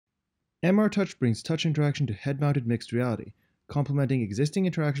MRTouch brings touch interaction to head-mounted mixed reality, complementing existing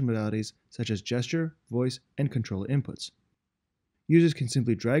interaction modalities such as gesture, voice, and controller inputs. Users can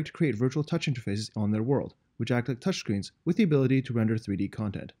simply drag to create virtual touch interfaces on their world, which act like touchscreens with the ability to render 3D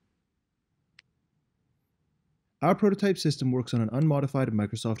content. Our prototype system works on an unmodified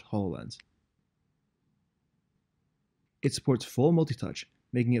Microsoft HoloLens. It supports full multi-touch,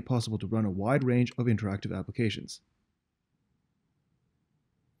 making it possible to run a wide range of interactive applications.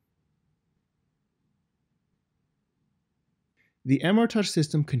 The MRTouch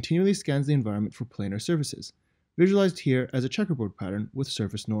system continually scans the environment for planar surfaces, visualized here as a checkerboard pattern with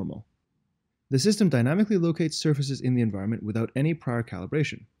surface normal. The system dynamically locates surfaces in the environment without any prior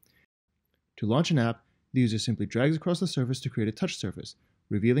calibration. To launch an app, the user simply drags across the surface to create a touch surface,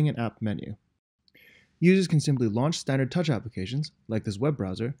 revealing an app menu. Users can simply launch standard touch applications, like this web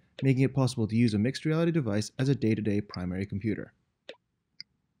browser, making it possible to use a mixed reality device as a day-to-day primary computer.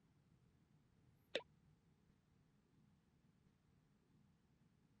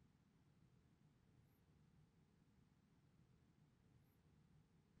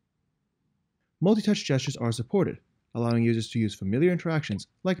 Multi-touch gestures are supported, allowing users to use familiar interactions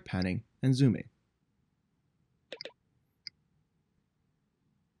like panning and zooming.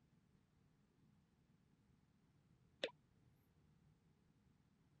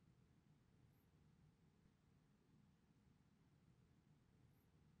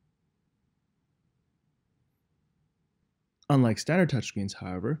 Unlike standard touchscreens,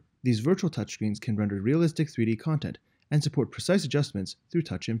 however, these virtual touchscreens can render realistic 3D content and support precise adjustments through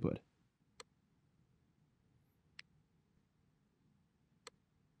touch input.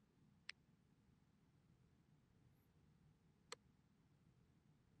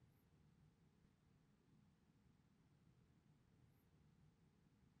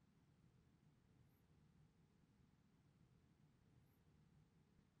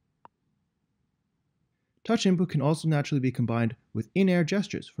 Touch input can also naturally be combined with in-air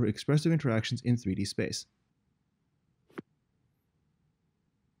gestures for expressive interactions in 3D space.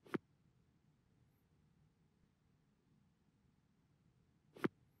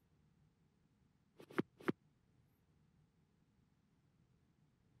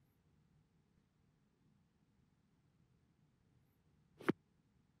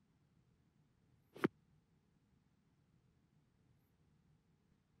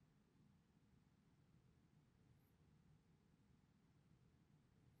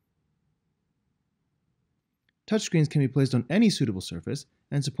 Touchscreens can be placed on any suitable surface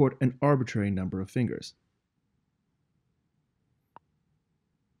and support an arbitrary number of fingers.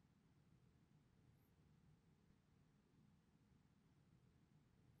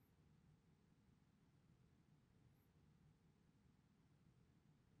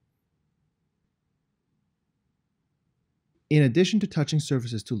 In addition to touching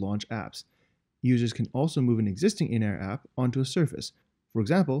surfaces to launch apps, users can also move an existing in-air app onto a surface. For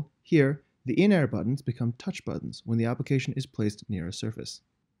example, here, the in-air buttons become touch buttons when the application is placed near a surface.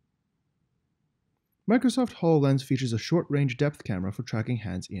 Microsoft HoloLens features a short-range depth camera for tracking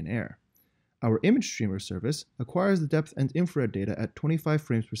hands in air. Our image streamer service acquires the depth and infrared data at 25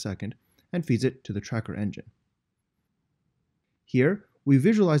 frames per second and feeds it to the tracker engine. Here, we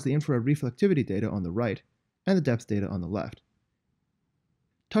visualize the infrared reflectivity data on the right and the depth data on the left.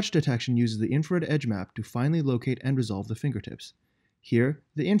 Touch detection uses the infrared edge map to finally locate and resolve the fingertips. Here,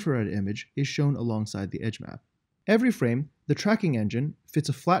 the infrared image is shown alongside the edge map. Every frame, the tracking engine fits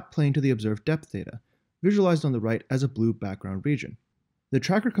a flat plane to the observed depth data, visualized on the right as a blue background region. The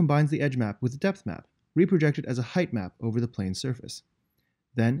tracker combines the edge map with the depth map, reprojected as a height map over the plane's surface.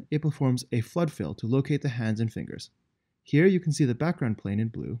 Then, it performs a flood fill to locate the hands and fingers. Here you can see the background plane in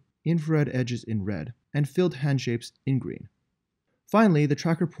blue, infrared edges in red, and filled hand shapes in green. Finally, the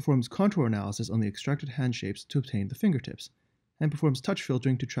tracker performs contour analysis on the extracted hand shapes to obtain the fingertips, and performs touch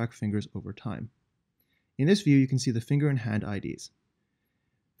filtering to track fingers over time. In this view, you can see the finger and hand IDs.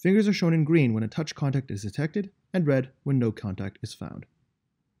 Fingers are shown in green when a touch contact is detected, and red when no contact is found.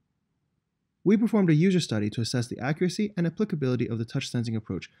 We performed a user study to assess the accuracy and applicability of the touch sensing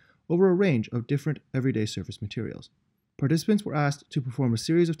approach over a range of different everyday surface materials. Participants were asked to perform a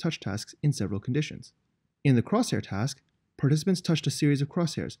series of touch tasks in several conditions. In the crosshair task, participants touched a series of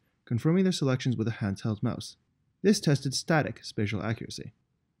crosshairs, confirming their selections with a handheld mouse. This tested static spatial accuracy.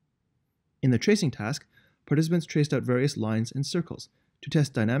 In the tracing task, participants traced out various lines and circles to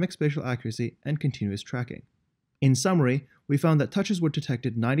test dynamic spatial accuracy and continuous tracking. In summary, we found that touches were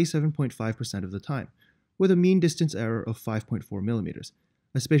detected 97.5% of the time, with a mean distance error of 5.4 mm,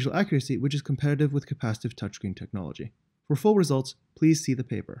 a spatial accuracy which is competitive with capacitive touchscreen technology. For full results, please see the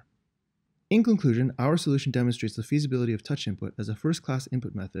paper. In conclusion, our solution demonstrates the feasibility of touch input as a first-class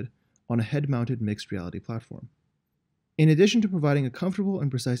input method, on a head-mounted mixed reality platform. In addition to providing a comfortable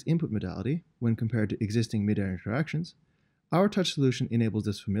and precise input modality when compared to existing mid-air interactions, our touch solution enables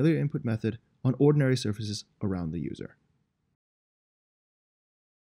this familiar input method on ordinary surfaces around the user.